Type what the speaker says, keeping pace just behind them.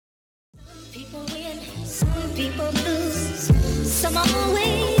people blues. Some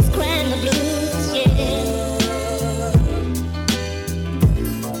always crying the blues, yeah.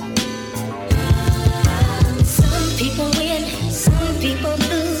 Some people win, some people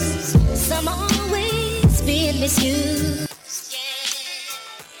lose. Some always being misused.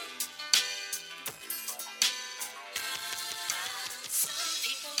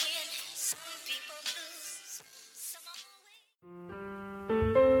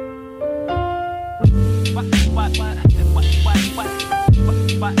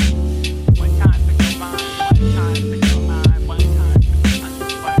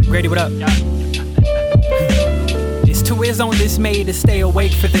 Grady, what up? It's to his own dismay to stay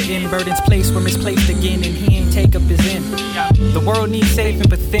awake for the end. Burden's place were misplaced again, and he ain't take up his end. The world needs saving,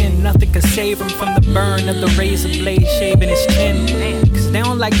 but then nothing could save him from the burn of the razor blade shaving his chin. Cause they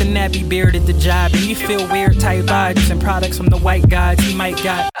don't like the nappy beard at the job, and we feel weird type vibes and products from the white guys he might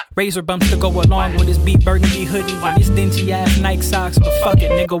got. Razor bumps to go along with his beat burgundy hoodie and his dingy ass Nike socks, but fuck it,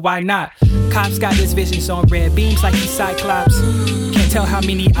 nigga, why not? Cops got his visions on red beams like he's Cyclops. Can't tell how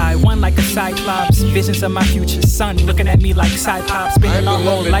many I won like a Cyclops. Visions of my future son looking at me like Cyclops. Spending our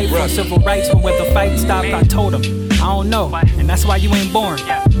whole life on civil rights, but when the fight stopped, I told him I don't know, and that's why you ain't born.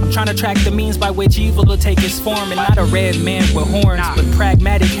 I'm trying to track the means by which evil will take its form, and not a red man with horns, but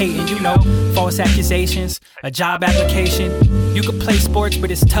pragmatic hating, you know, false accusations, a job application. You could play sports,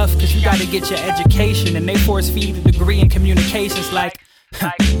 but it's tough cause you gotta get your education, and they force feed a degree in communications like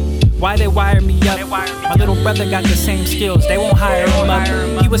why they wire me up? My little brother got the same skills, they won't hire him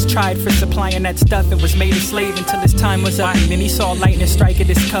up. He was tried for supplying that stuff and was made a slave until his time was up. And then he saw lightning strike at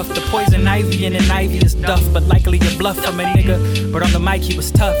his cuff. The poison ivy in an ivy is duff, but likely a bluff from a nigga. But on the mic he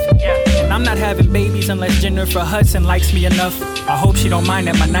was tough. And I'm not having babies unless Jennifer Hudson likes me enough. I hope she don't mind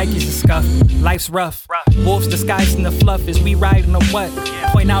that my Nikes are scuffed. Life's rough. Wolves disguised in the fluff as we ride on a what?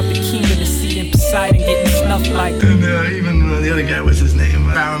 Point out the king of the sea and Poseidon getting snuffed like. And even the other guy, what's his name?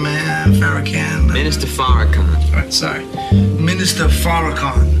 Farrakhan. Minister Farrakhan. Right, sorry. Minister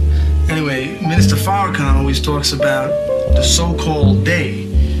Farrakhan. Anyway, Minister Farrakhan always talks about the so-called day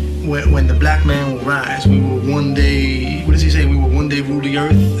when the black man will rise. We will one day, what does he say? We will one day rule the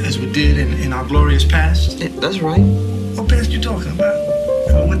earth as we did in our glorious past. Yeah, that's right. What past you talking about?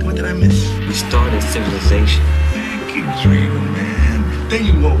 What did I miss? We started civilization. Man, keep dreaming, man. Then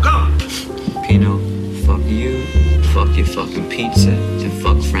you woke up. Pino, fuck you, fuck your fucking pizza, and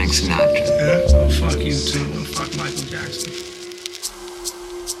fuck Frank Sinatra. Yeah, so fuck you too, and fuck Michael Jackson.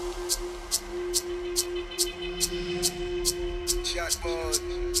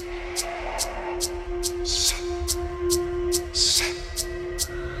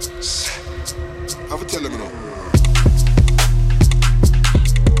 Have a tell him now.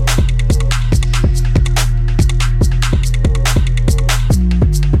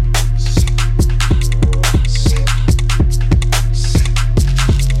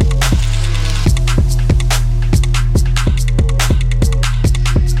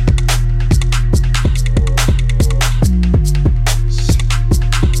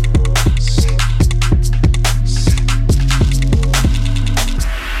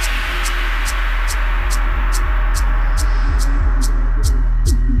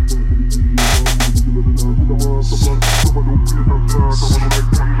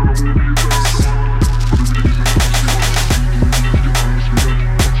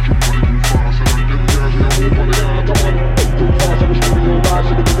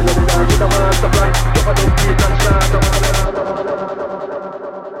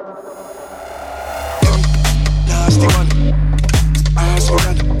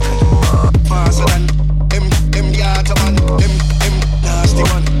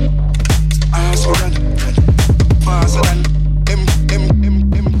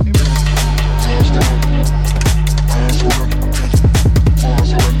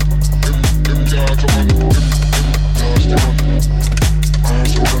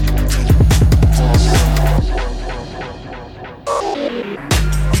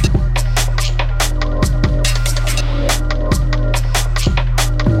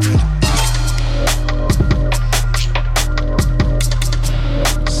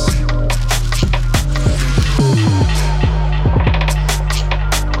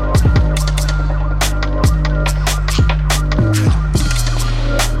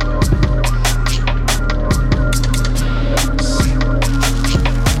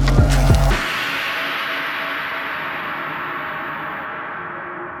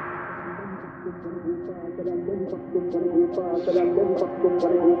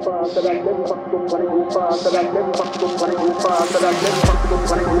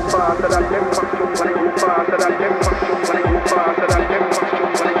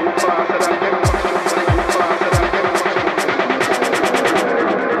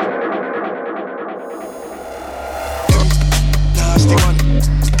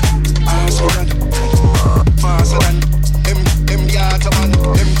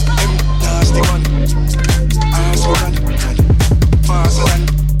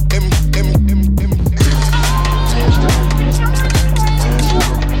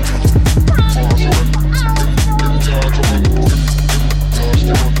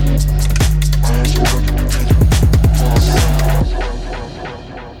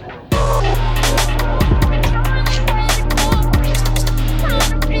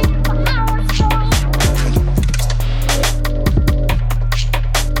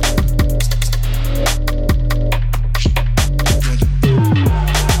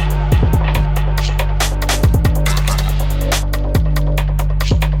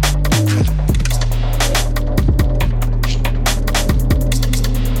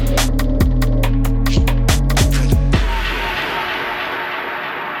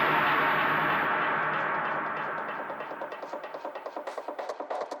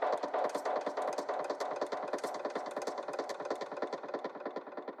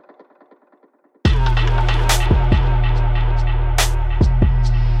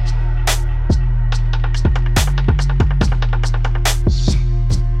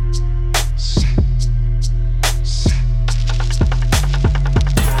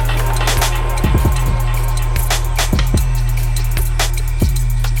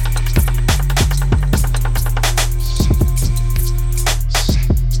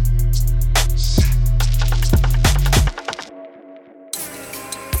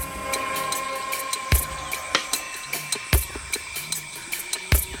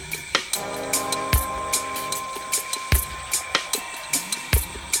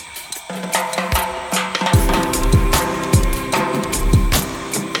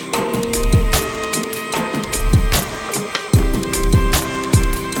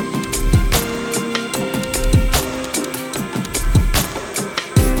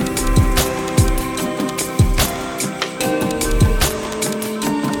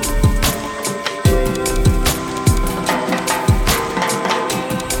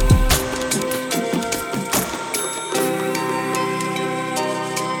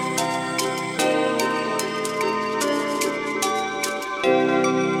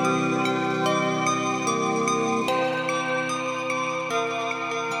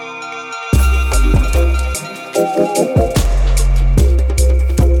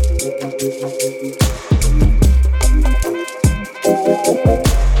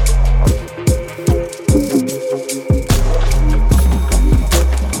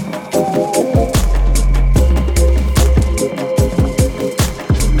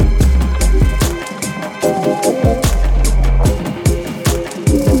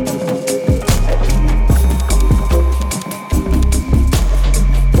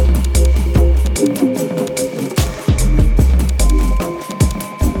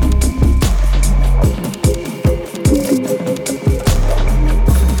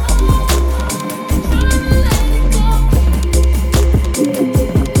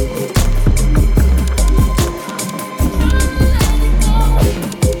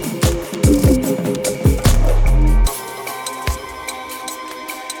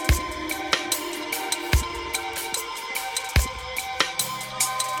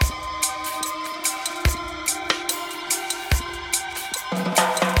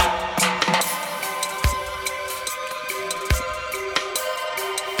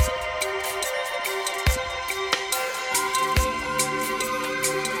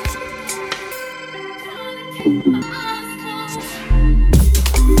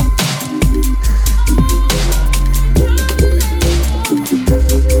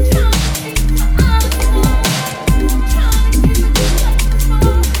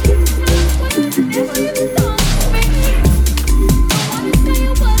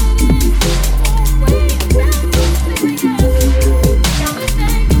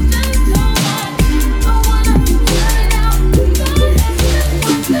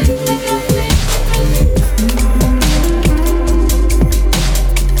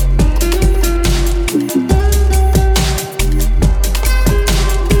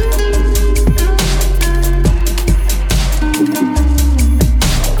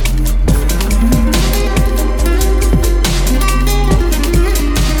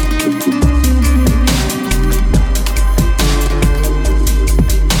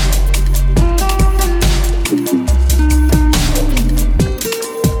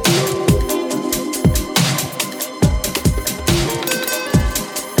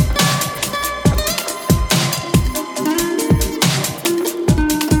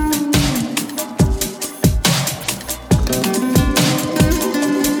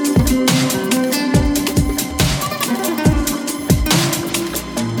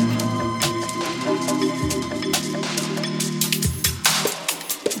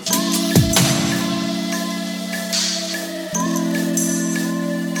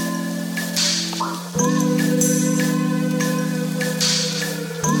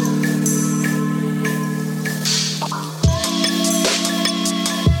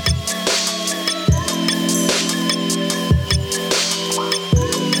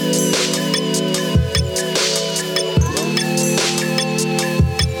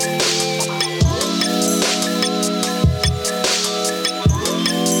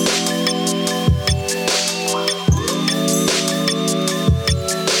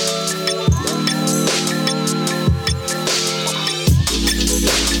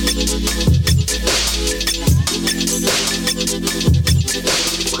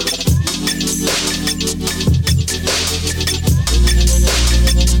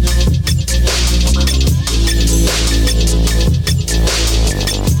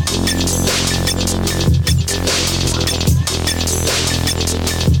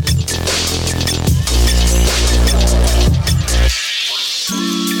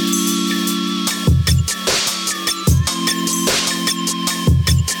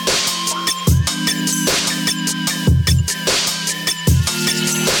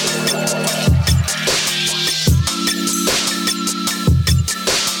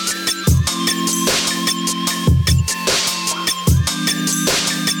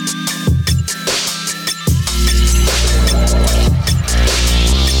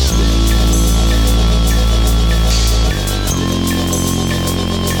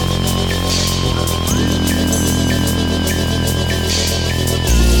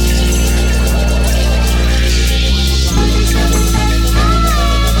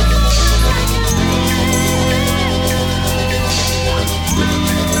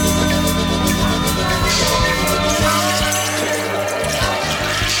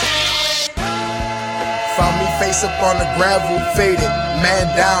 face up on the gravel, faded. Man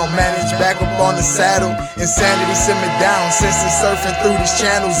down, managed back up on the saddle. Insanity simmered down, senses surfing through these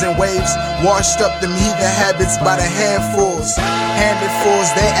channels and waves. Washed up them heathen habits by the handfuls. Handedfuls,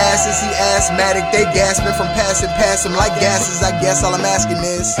 they asses, he asthmatic. They gasping from passing past him like gases. I guess all I'm asking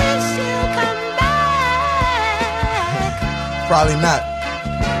is, probably not.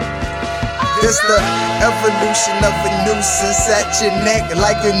 This the evolution of a nuisance at your neck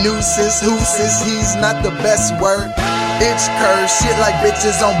like a nuisance. Who says he's not the best word? Itch curve, shit like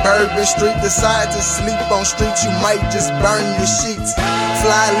bitches on Bourbon Street. Decide to sleep on streets, you might just burn your sheets.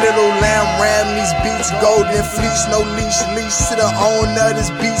 Fly little lamb, ram these beats, golden fleece, no leash, leash to the owner of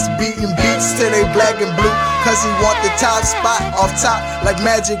this beast, beating beats till they black and blue. Cause he want the top spot off top like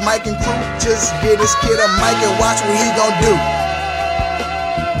Magic Mike and crew. Just get this kid a mic and watch what he gon' do.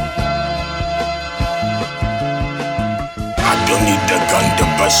 Don't need the gun to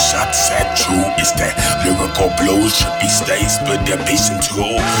bust shots at you. It's that lyrical blues, trippy stays, but that bass and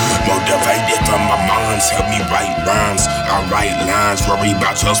tool. Motivated from my minds, help me write rhymes. I write lines, worry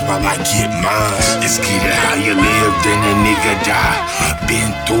about yours while I get mine. It's either how you live, then a nigga die.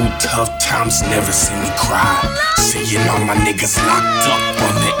 Been through tough times, never seen me cry. Seeing all my niggas locked up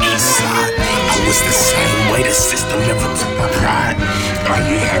on the east side. I was the same way, the system never took my pride. I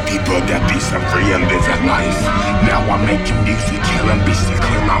ain't happy, but that beast, I'm free and living life. Now I'm making music, killing beats to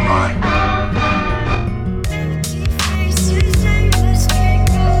clear my mind.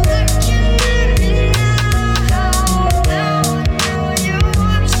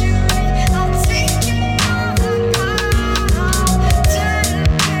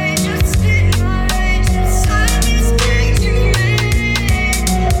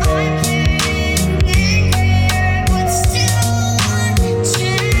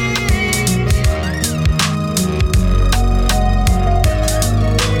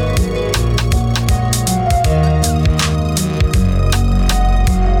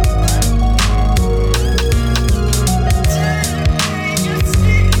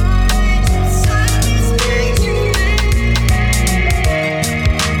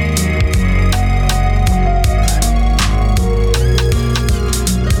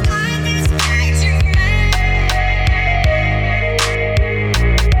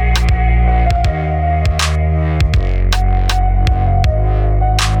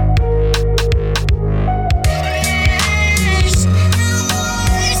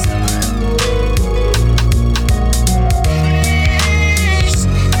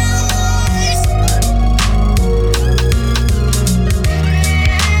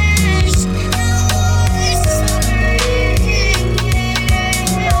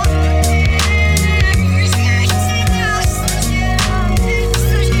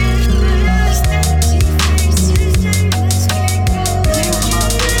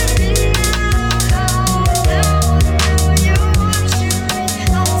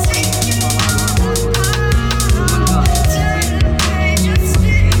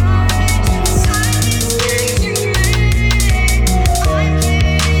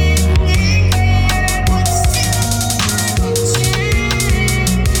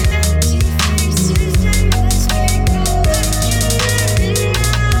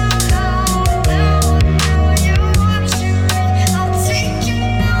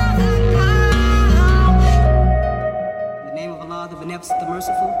 the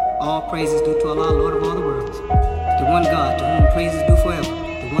merciful, all praise is due to Allah, Lord of all the worlds. The one God, to whom praise is due forever.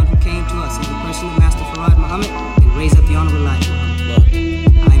 The one who came to us in the person of Master Farad Muhammad and raised up the honorable Elijah Muhammad.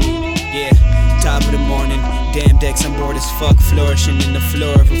 Amen. Yeah, top of the morning, damn decks, I'm bored as fuck, flourishing in the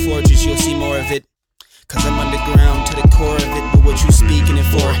floor of a fortress, you'll see more of it. Cause I'm underground to the core of it, but what you speaking it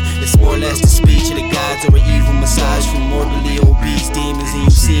for? It's more or less the speech of the gods or an evil massage from morbidly obese demons. And you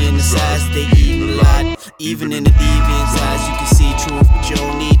seeing the size they eating a lot. Even in the deviant's eyes you can see truth, but you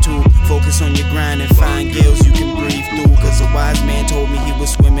don't need to. Focus on your grind and find gills you can breathe through. Cause a wise man told me he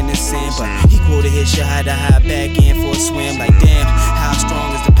was swimming in sand, but he quoted his shahada high back in for a swim. Like damn, how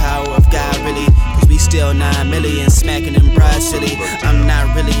strong is the power of God really? Cause we still 9 million smacking in Broad City. I'm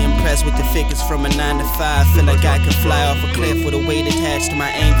not really impressed with the figures from a 9 to 5. Feel like I can fly off a cliff with a weight attached to my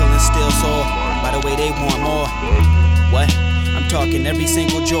ankle and still sore. By the way, they want more. What? I'm talking every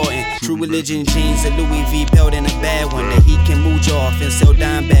single Jordan. True religion jeans, a Louis V belt and a bad one that he can mooch off and sell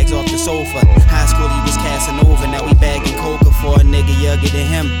dime bags off the sofa. High school he was Casanova, now we bagging coca for a nigga younger than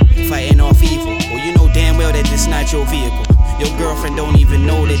him, fighting off evil. Well, you know damn well that this not your vehicle. Your girlfriend don't even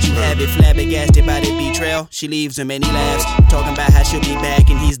know that you have it, flabbergasted by the betrayal. She leaves him and he laughs, talking about how she'll be back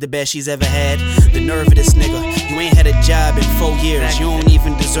and he's the best she's ever had. The nerve of this nigga, you ain't had a job in 4 years. You don't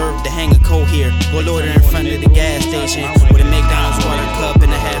even deserve to hang a coat here. Go loiter in front of the gas station with a McDonald's water cup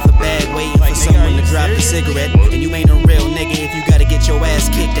and a half a bag, waiting for someone to drop a cigarette. And you ain't a real nigga if you gotta get your ass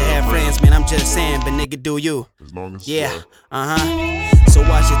kicked to have friends, man. I'm just saying, but nigga, do you? Yeah, So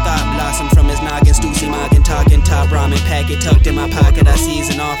watch your thought blossom from his noggin. Stussy moggin, talking top ramen packet tucked in my pocket. I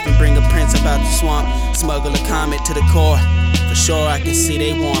season off and bring a prince about the swamp. Smuggle a comet to the core. For sure, I can see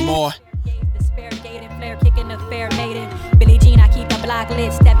they want more. Flare kicking the fair maiden. Billie Jean, I keep the block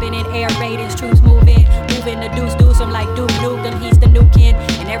lit, stepping in air ratings. Troops moving the deuce. I'm like Duke Nukem, he's the new kin.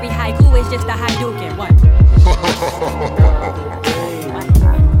 And every haiku is just a Hadouken. What?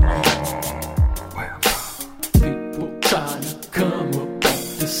 People trying to come up out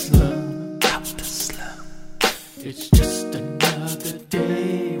the slum. It's just another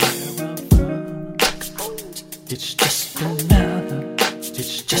day where I'm from. It's just another.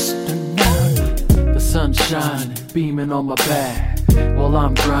 The sun's shining, beaming on my back while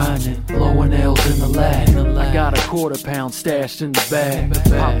I'm grinding, blowing L's in the lag. I got a £quarter stashed in the bag.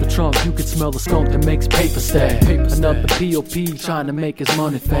 Pop the trunk, you can smell the skunk that makes paper stack. Another POP trying to make his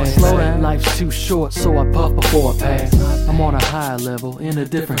money fast. Slow down, life's too short, so I puff before I pass. I'm on a higher level, in a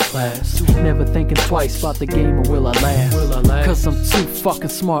different class. Never thinking twice about the game or will I last. Cause I'm too fucking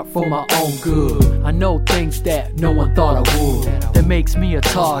smart for my own good. I know things that no one thought I would. That makes me a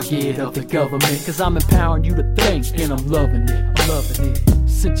target of the government. Cause I'm empowering you to think and I'm loving it.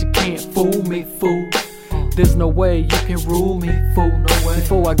 Since you can't fool me, fool. There's no way you can rule me, fool. No way.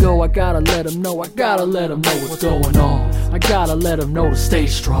 Before I go, I gotta let them know. I gotta let them know what's going on. I gotta let them know to stay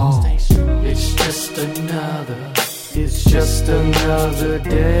strong. It's just another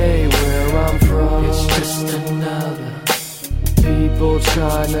day where I'm from. It's just another. People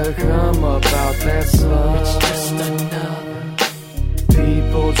trying to come up out that slum. It's just another.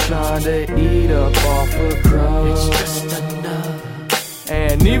 People trying to eat up off of crumbs. It's just another.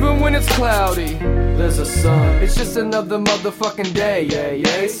 And even when it's cloudy, there's a sun. It's just another motherfucking day,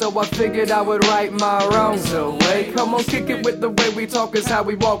 yeah. So I figured I would right my wrongs away. Come on, kick it with the way we talk is how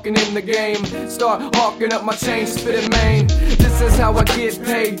we walking in the game. Start hawking up my chain, spitting main. This is how I get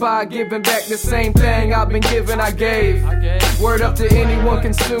paid, by giving back the same thing I've been given, I gave. Word up to anyone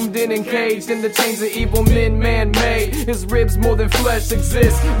consumed and encaged in the chains of evil men man-made. His ribs more than flesh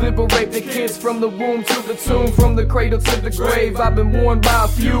exist. Liberate the kids from the womb to the tomb, from the cradle to the grave. I've been warned by a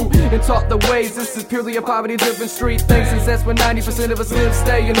few and taught the ways. This is purely a poverty-driven street thing, since that's where 90% of us live,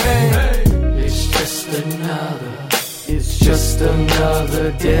 stay in vain. It's just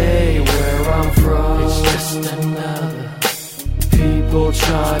another day where I'm from. It's just another. People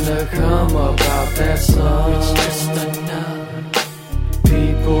trying to come up out that slum. It's just another.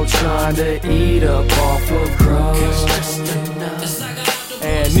 People trying to eat up off of crumbs. It's just another.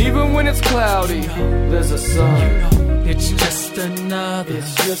 And even when it's cloudy, there's a sun. It's just another.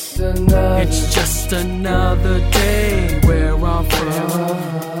 It's just another day where I'm from.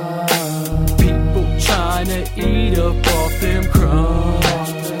 People trying to eat up off them crumbs.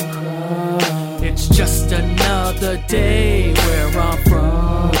 It's just another day where I'm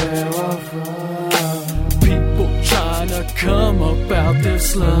from. People trying to come up out their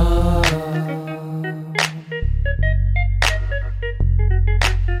slum.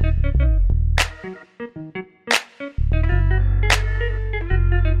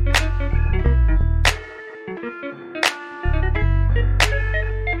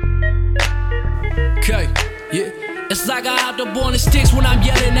 It's like I hopped up on the sticks when I'm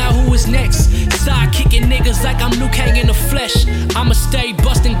yelling out who is next. Side kicking niggas like I'm Luke Kang in the flesh. I'ma stay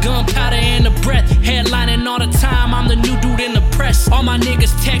busting gunpowder in the breath. Headlining all the time, I'm the new dude in the press. All my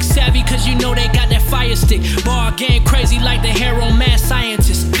niggas tech savvy, cause you know they got that fire stick. Bar game crazy like the hero mad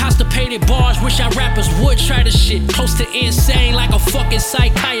scientist. Constipated bars, wish our rappers would try the shit. Close to insane like a fucking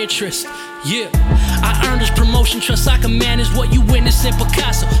psychiatrist. Yeah, I earned this promotion, trust I can manage what you witness in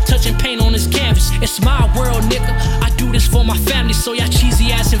Picasso. Touching paint on this canvas, it's my world, nigga. I do this for my family, so y'all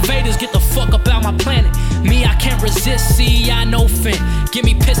cheesy ass invaders get the fuck up out my planet. Me, I can't resist, see, I no fin. Give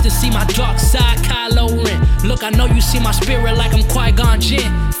me pissed to see my dark side, Kylo Ren. Look, I know you see my spirit like I'm Qui-Gon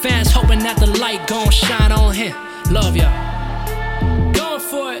Jinn. Fans hoping that the light gon' shine on him. Love y'all. Going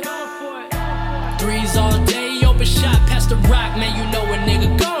for it. Threes all day, open shot past the rock, man, you know a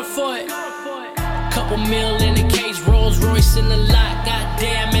nigga going for it. Couple mil in the case, Rolls Royce in the lot.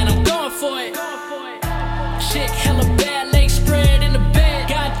 Goddamn, man, I'm going for it. Chick, hella bad, legs spread in the bed.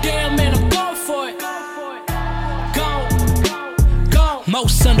 Goddamn, man, I'm going for it. Go.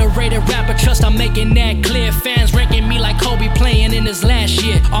 Most underrated rapper, trust I'm making that clear. Fans ranking me like Kobe playing in his last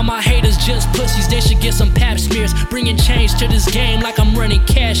year. All my haters just pussies, they should get some pap smears. Bringing change to this game like I'm running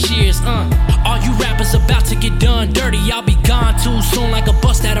cashiers. All you rappers about to get done dirty. I'll be gone too soon like a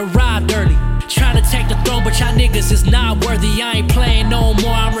bus that arrived early. Trying to take the throne, but y'all niggas is not worthy. I ain't playing no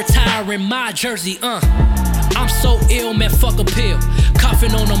more, I'm retiring wearing my jersey, I'm so ill, man, fuck a pill.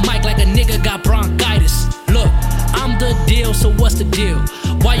 Coughing on the mic like a nigga got bronchitis. Look, I'm the deal, so what's the deal?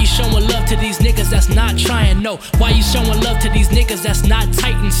 Why you showing love to these niggas that's not trying? No. Why you showing love to these niggas that's not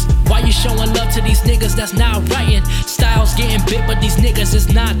Titans? Why you showing love to these niggas that's not writing? Styles getting bit, but these niggas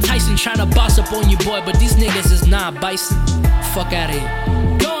is not Tyson. Tryna boss up on you, boy, but these niggas is not Bison. Fuck outta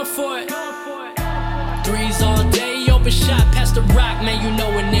here. Going for it. Threes all day, open shot past the rock, man, you know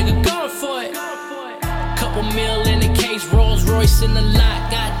a nigga going for it. Couple mil in the case, Rolls Royce in the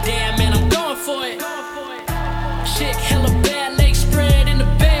lot. Goddamn, man, I'm going for it. Chick hella bad, leg spread in the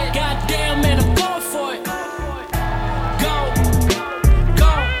bed. Goddamn, man, I'm going for it.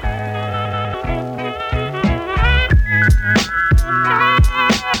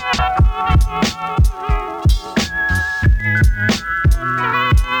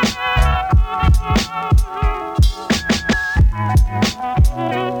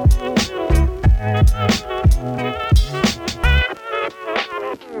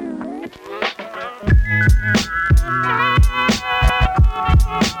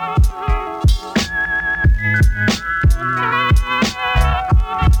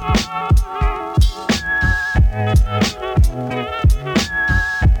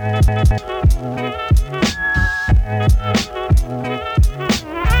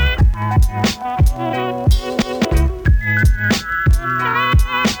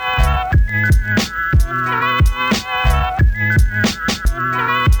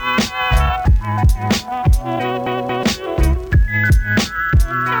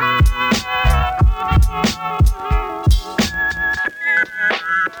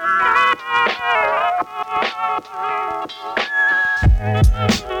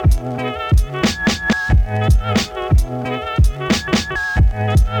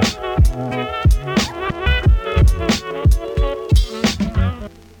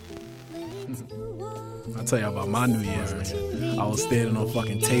 I'll tell you about my New Year's, man. I was standing on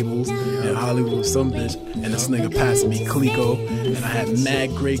fucking tables in Hollywood with some bitch, and this nigga passed me Clico, and I had mad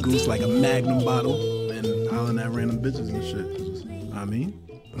Grey Goose like a Magnum bottle, and hollering at random bitches and shit. I mean,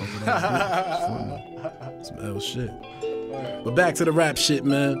 some L shit. But back to the rap shit,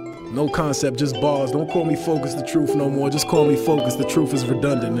 man. No concept, just bars. Don't call me Focus the Truth no more. Just call me Focus. The truth is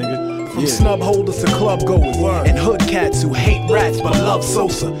redundant, nigga. From snub holders to club goers and hood cats who hate rats but love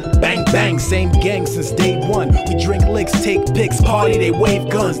Sosa. Bang bang, same gang since day one. We drink licks, take pics, party, they wave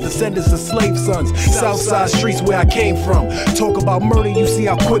guns. Descendants of slave sons, Southside streets where I came from. Talk about murder, you see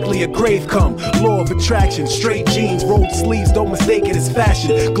how quickly a grave come. Law of attraction, straight jeans, rolled sleeves, don't mistake it as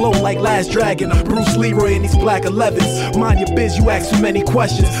fashion. Glow like Last Dragon, Bruce Leroy in these black 11s. Mind your biz, you ask too many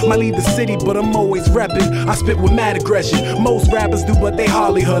questions. Might leave the city, but I'm always reppin'. I spit with mad aggression. Most rappers do, but they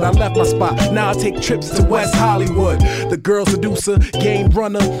Hollywood. I left my spot, now I take trips to West Hollywood. The girl seducer, game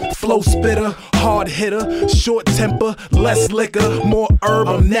runner, flow spitter, hard hitter, short temper, less liquor, more herb,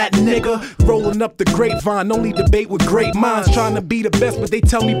 I'm that nigga. Rolling up the grapevine, only debate with great minds. Trying to be the best, but they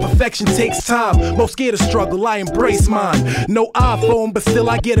tell me perfection takes time. Most scared of struggle, I embrace mine. No iPhone, but still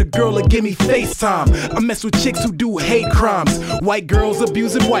I get a girl to give me FaceTime. I mess with chicks who do hate crimes. White girls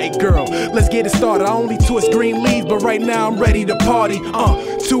abusing white girl. Let's get it started, I only twist green leaves, but right now I'm ready to party.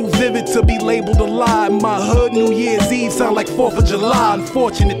 Too vivid to be labeled a lie. My hood, New Year's Eve sound like 4th of July.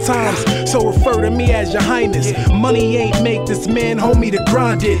 Unfortunate times, so refer to me as your highness. Money ain't make this man, homie, to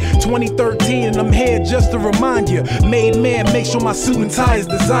grind it. 2013 and I'm here just to remind you. Made man, make sure my suit and tie is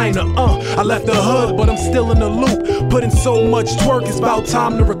designer. I left the hood, but I'm still in the loop. Put in so much twerk, it's about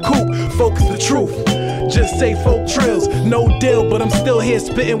time to recoup. Focus the truth. Just say folk trills, no deal, but I'm still here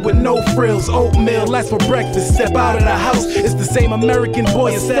spitting with no frills. Oatmeal, that's for breakfast, step out of the house. It's the same American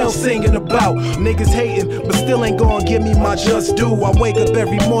boy Estelle singing about. Niggas hating, but still ain't gonna give me my just due. I wake up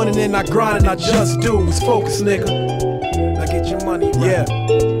every morning and I grind and I just do. It's focus, nigga. Now get your money right. Yeah,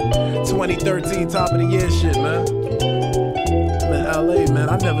 2013, top of the year shit, man. I'm in LA, man.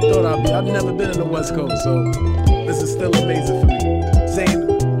 I never thought I've never been in the West Coast, so this is still amazing for me. Same,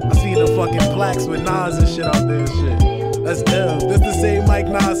 I see the fucking plaques with Nas and shit out there and shit. That's L. This the same Mike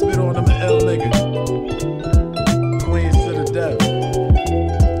Nas spit on. I'm an L nigga. Queens to the death.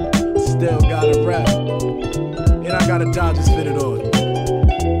 Still gotta rap. And I got a Dodgers fitted on.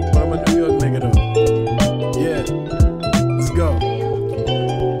 But I'm a New York nigga though. Yeah. Let's go.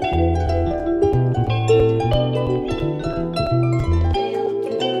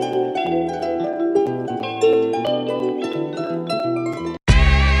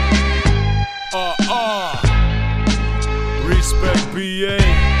 Respect BA.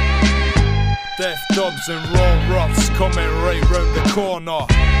 Death Dobbs and Raw Roughs coming right round the corner.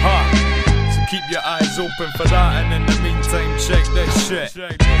 So keep your eyes open for that, and in the meantime check this shit.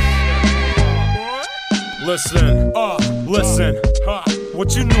 Listen.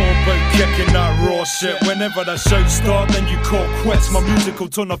 What you know about kicking that raw shit? Whenever the show start, then you call quits. My musical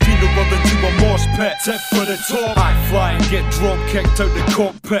turn a funeral into a mosh pit. Tip for the top, I fly and get drop kicked out the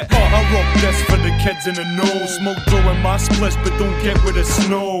cockpit. I rock this for the kids in the know. Smoke blowing my splits, but don't get with the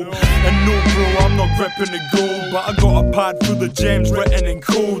snow. And no bro, I'm not gripping the gold, but I got a pad through the gems written in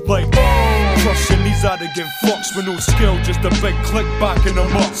code like crushing these arrogant fucks with no skill, just a big click backing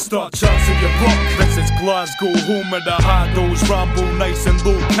them up. Start chancing your luck. This is Glasgow, home of the hard doors. Rambo nice and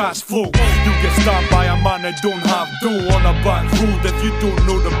low cash flow. You get stopped by a man that don't have dough on a back road if you don't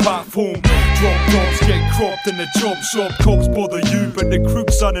know the path home. Drop tops get cropped in the chop shop. Cops bother you, but the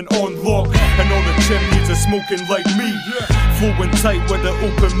crew's running on lock, and all the chimneys are smoking like me. Flowing tight where the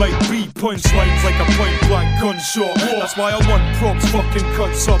open might be. Punchlines like a point blank gunshot. That's why I want props, fucking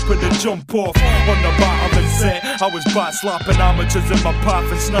cuts up with a jump off. On the battling set, I was bat slapping amateurs in my path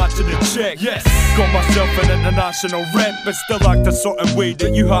and snatching a check. Yes, got myself an international rep, but still act a certain way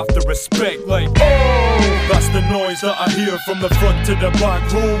that you have to respect. Like, oh, that's the noise that I hear from the front to the back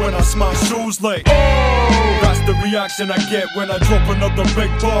row when I smash shows. Like, oh, that's the reaction I get when I drop another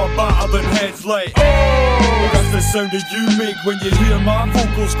big bar battling heads. Like, oh, that's the sound that you make when you hear my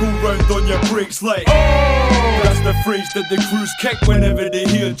vocals go round on your brakes. Like, oh, that's the phrase that the crews kick whenever they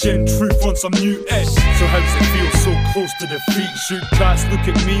hear Gen Truth on some new ish. So how's it feel so close to defeat? Shoot cats look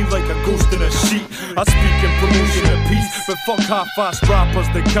at me like a ghost in a sheet. I speak in promotion of peace, but fuck half-assed rappers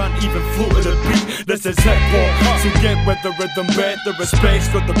that can't even flow to the beat. This is hip-hop, so get with the rhythm bet. The respect's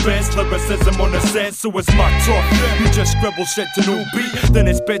got the best lyricism on the set, so it's my talk. You just scribble shit to no beat, then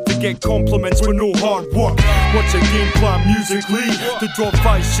it's better to get compliments with no hard work. Watch a game plan musically, to drop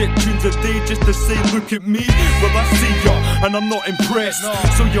 5 shit tunes a day just to say look at me. Well I see ya, and I'm not impressed.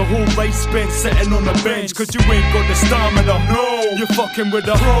 So your whole life spent sitting on the bench, cause you ain't got the stamina. No, you're fucking with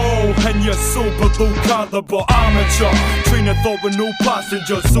a pro, and you're so below caliber amateur. Train of thought with no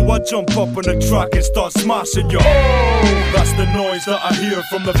passengers, so I jump up on the track and start smashing ya. Oh, that's the noise that I hear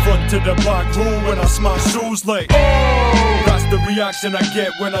from the front to the back row when I smash shows. Like, oh, that's the reaction I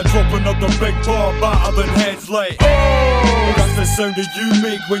get when I drop another big bar battling heads. Like, oh, that's the sound that you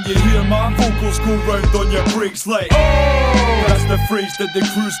make when you hear my vocals go round on your brakes. Like, oh, that's the phrase that the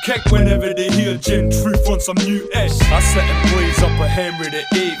crews kick whenever they hear Gen Truth on some new ish. I set and blaze up a Henry the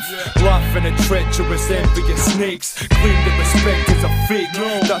 8th, laughing at treacherous envious snakes. Claim that respect is a fake,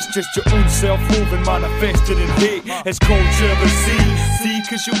 that's just your own self-loathing manifested in hate. It's called jealousy, see,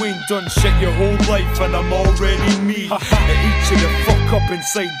 cause you ain't done shit your whole life and I'm already me. It eats you the fuck up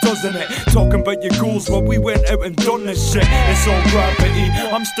inside, doesn't it? Talking about your goals while we went out and done this shit. It's all gravity,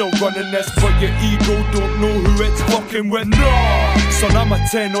 I'm still running this, but your ego don't know who it's fucking with. No, son, I'm a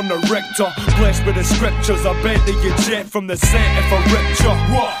 10 on the Richter, blessed with the scriptures. I bet that you jet from the set if I ripped ya.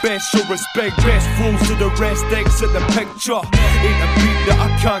 Best show respect, best flows to the rest, exit the picture. Ain't a beat that I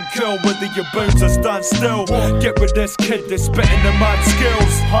can't kill, whether you bounce or stand still. Get with this kid that's spitting the mad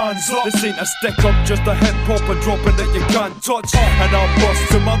skills. Hands up, this ain't a stick up, just a hip hopper dropping that you can't touch. And I'll bust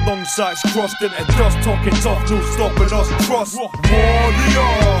till my long sides crossed into dust, talking tough, no stopping us. Trust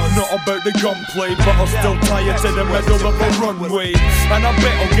warriors, not about the gunplay, but I'll still tie it to the middle of a runway. And I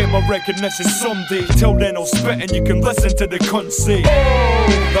bet I'll get my recognition someday. Till then I'll spit and you can listen to the cunt say,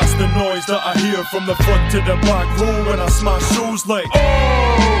 oh, that's the noise that I hear from the front to the back row when I smash shows. Like,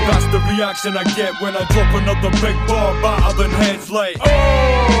 oh, that's the reaction I get when I drop another big bar battling heads. Like,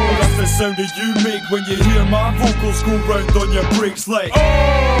 oh, that's the sound that you make when you hear my vocals go round on your brakes. Like,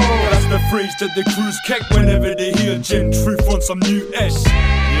 oh, that's the phrase that the crews kick whenever they hear Gen Truth on some new ish.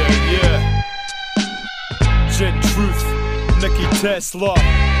 Yeah, Gen Truth, Nicky Tesla.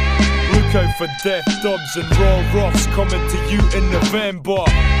 Look out for Death Dubs and Raw Ruffs coming to you in November.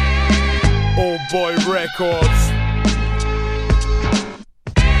 Old Boy Records.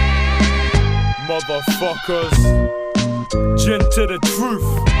 Motherfuckers. Gen to the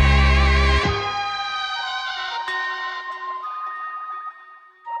truth.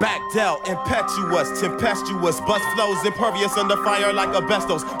 Backed out, impetuous, tempestuous, bust flows, impervious under fire like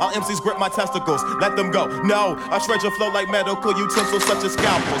asbestos. All MCs grip my testicles, let them go. No, I shred your flow like medical utensils such as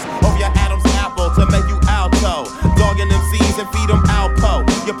scalpels. Over your Adam's apple to make you alto. Dogging MCs and feed them Alpo.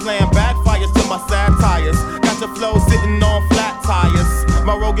 Your plan backfires to my satires. Got your flow sitting on flat tires.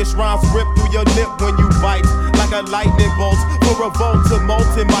 My roguish rhymes rip through your lip when you bite. Like a lightning bolt for revolt to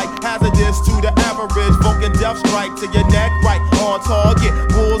molten mic. Hazardous to the average. Vulcan death strike to your neck right on target.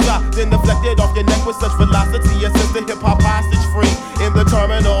 Bullseye, then deflected off your neck with such velocity. Assist the hip-hop hostage free. In the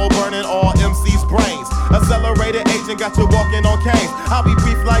terminal, burning all MC's brains. Accelerated agent got you walking on canes. I'll be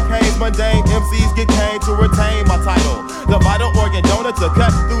brief like Hayes. Mundane MCs get cane to retain my title. The vital organ donor to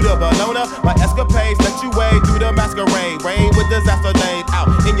cut through the bologna. My escapades let you wade through the masquerade. Raid with disaster laid out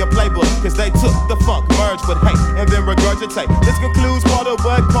in your playbook. Cause they took the funk, merged with hate, and then regurgitate. This concludes part of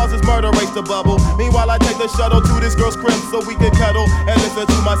what causes murder rates to bubble. Meanwhile, I take the shuttle to this girl's crib so we can cuddle and listen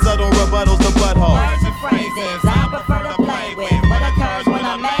to my subtle rebuttals to butthole. Words and phrases I prefer to play with. What occurs when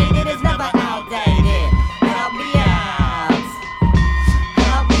I'm made, it is never outdated. Help me out.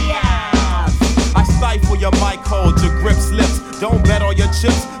 Help me out. I stifle your mic, hold your grip slips. Don't bet on your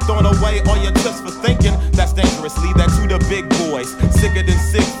chips, throwing away all your tips for thinking. That's dangerous, leave that to the big boys. Sicker than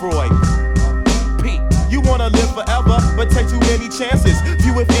Sigfroid. Pete, you wanna live forever, but take too many chances.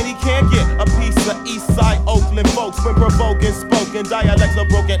 Few if any can get a piece of East Side Oakland folks. When provoking, spoken dialects of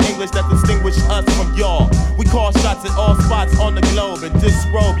broken English that distinguish us from y'all. We call shots at all spots on the globe and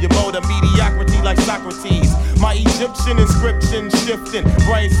disrobe your mode of mediocrity like Socrates. My Egyptian inscription shifting,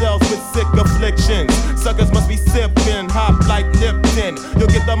 brain cells with sick afflictions. Suckers must be sipping, hop like Lipton. You'll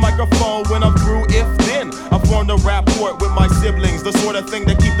get the microphone when I'm through, if then. I formed a rapport with my siblings, the sort of thing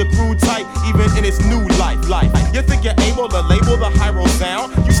that keep the crew tight, even in its new life. You think you're able to label the Hyro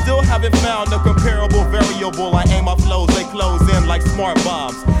sound? You still haven't found a comparable variable. I aim my flows, they close in like smart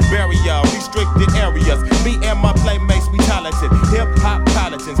bombs. Barrier, restricted areas. Me and my playmates, we talented. Hip-hop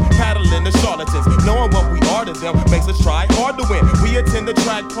paladins, paddling the charlatans. Knowing what we are to them makes us try hard to win. We attend the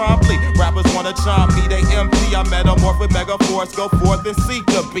track promptly. Rappers wanna chomp me, they empty. I metamorph with mega force, go forth and seek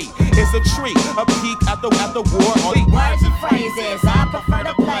the beat. It's a treat, a peek at the war on the words and phrases I prefer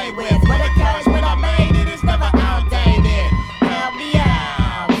to play with. What occurs when I'm made, it is never outdated. Help me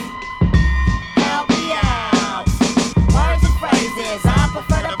out. Help me out. Words and phrases I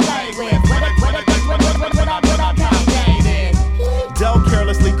prefer to play with. When I'm outdated. Del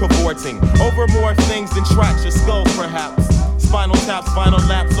carelessly cavorting over more things than tracks your skulls perhaps. Spinal taps, final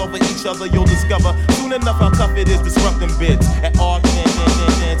laps over each other, you'll discover soon enough how tough it is disrupting bids. At auction,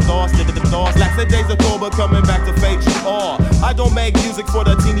 lost. Lackadaisical, but coming back to fade you all. I don't make music for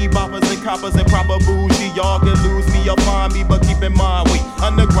the teeny boppers and coppers and proper bougie. Y'all can lose me or find me, but keep in mind we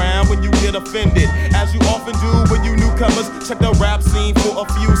underground when you get offended, as you often do when you newcomers. Check the rap scene for a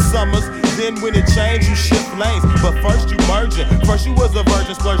few summers. Then when it changed, you shift lanes. But first you merging. First you was a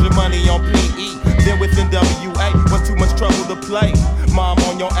virgin splurging money on PE. Then within WA was too much trouble to play. Mom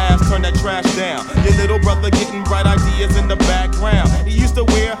on your ass, turn that trash down. Your little brother getting bright ideas in the background. He used to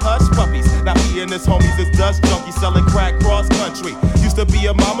wear hush puppies. Now he and his homies is dust junkies selling crack cross country. Used to be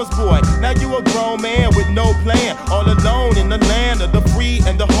a mama's boy. Now you a grown man with no plan. All alone in the land of the free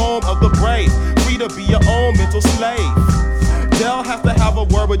and the home of the brave. Free to be your own mental slave. They'll have to have a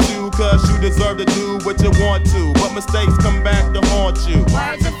word with you, cause you deserve to do what you want to. But mistakes come back to haunt you.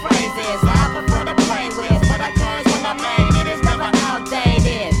 Words and phrases I prefer to play with. What occurs when I'm made, it is never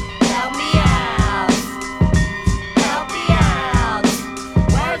outdated. Help me out. Help me out.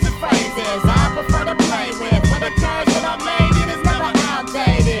 Words and phrases I prefer to play with. What occurs when I'm made, it is never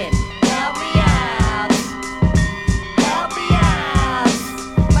outdated. Help me out. Help me out.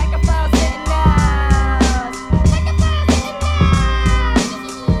 Microphone's hitting us. Microphone's hitting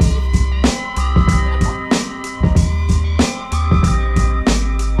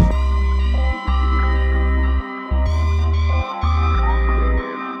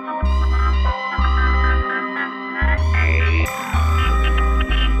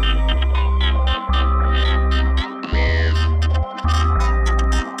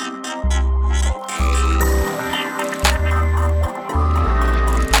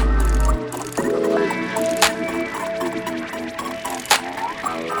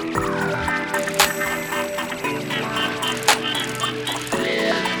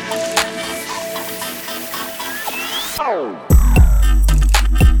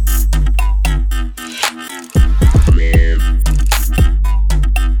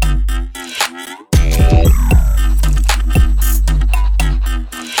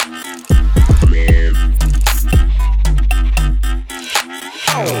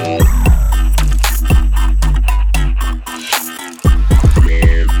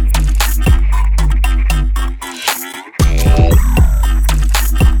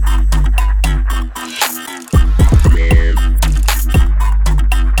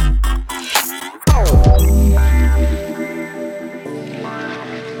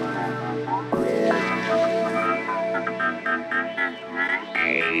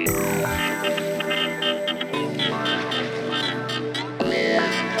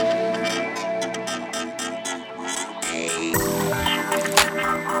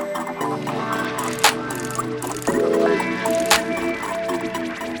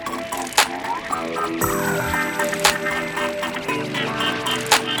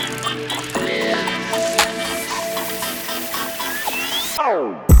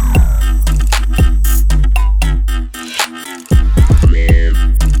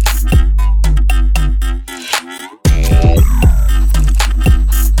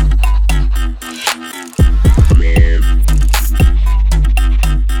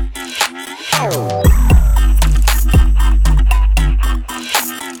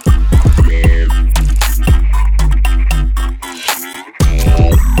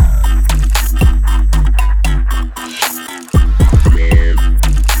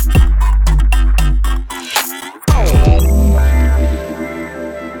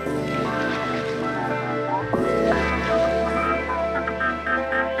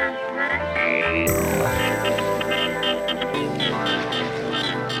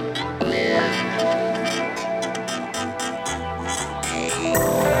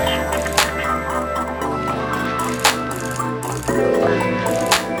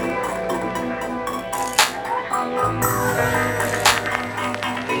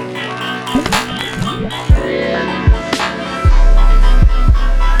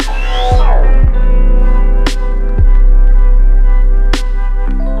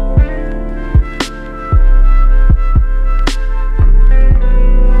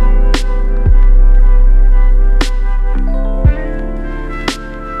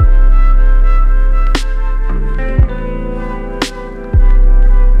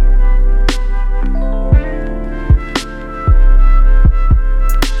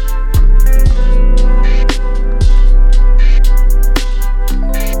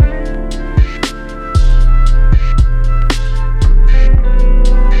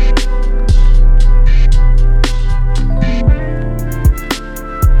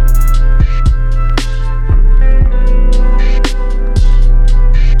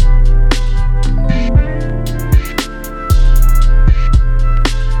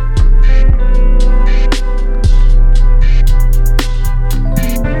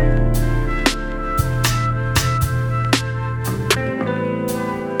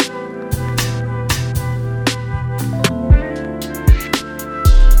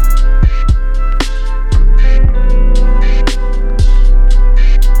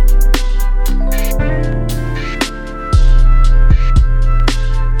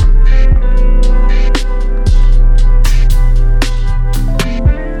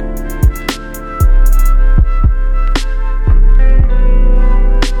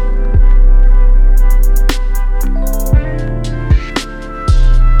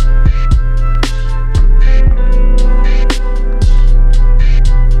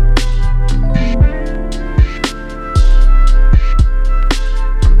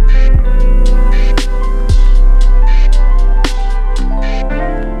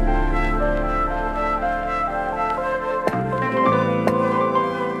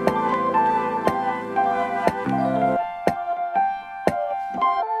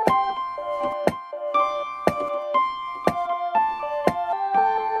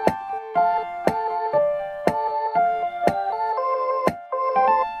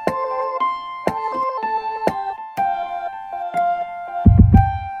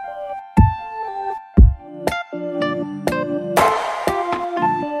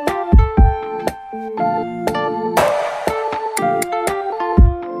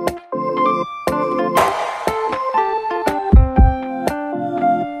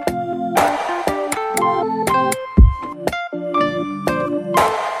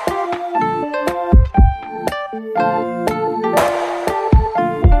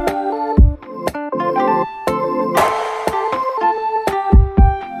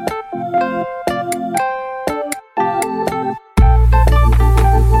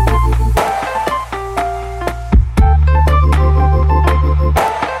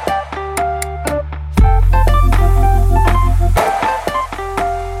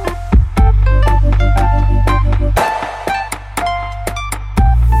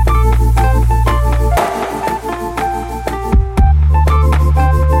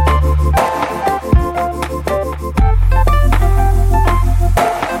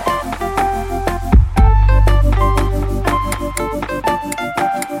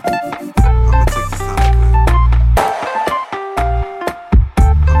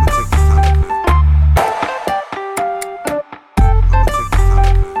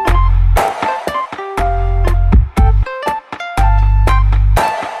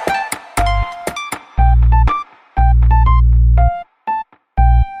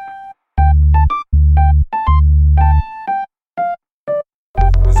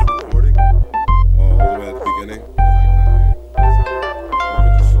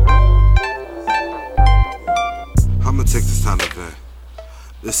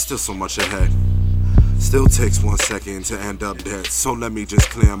there's still so much ahead. Still takes 1 second to end up dead, so let me just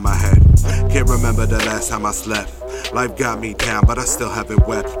clear my head. Can't remember the last time I slept. Life got me down, but I still haven't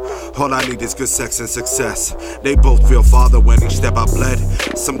wept. All I need is good sex and success. They both feel father when each step I bled.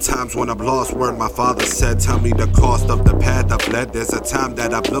 Sometimes when I'm lost, word my father said, tell me the cost of the path I've led. There's a time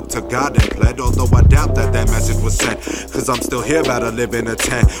that I've looked to God and pled, although I doubt that that message was sent. Cause I'm still here, about to live in a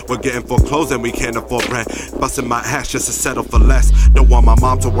tent. We're getting foreclosed and we can't afford rent. Busting my ass just to settle for less. Don't want my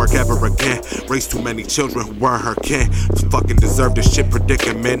mom to work ever again. Raised too many children who weren't her kin. Fucking deserve this shit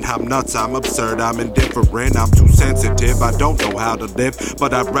predicament. I'm nuts, I'm absurd, I'm indifferent. I'm too sensitive, I don't know how to live.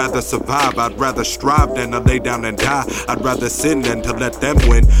 But I'd rather survive, I'd rather strive than to lay down and die. I'd rather sin than to let them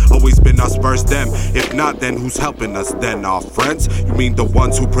win. Always been us versus them. If not, then who's helping us then? Our friends? You mean the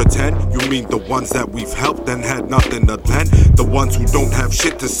ones who pretend? You mean the ones that we've helped and had nothing to lend? The ones who don't have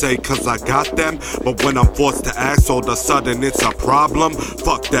shit to say cause I got them? But when I'm forced to ask, all of a sudden it's a problem?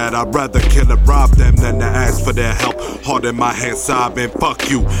 Fuck that, I'd rather kill and rob them than to ask for their help. Heart in my hand sobbing, fuck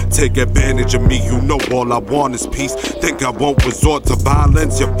you. Take advantage of me, you know all I want is peace. Think I won't resort to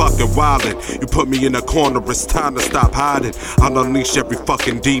violence? You're fucking wildin'. You put me in a corner, it's time to stop hiding. I'll unleash every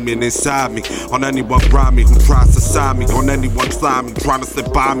fucking demon inside me. On anyone grimy who tries to sign me. On anyone slimy trying to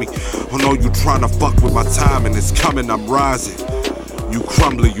slip by me. On all you trying to fuck with my timing. It's coming, I'm rising. You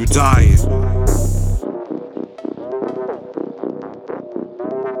crumbling, you dying.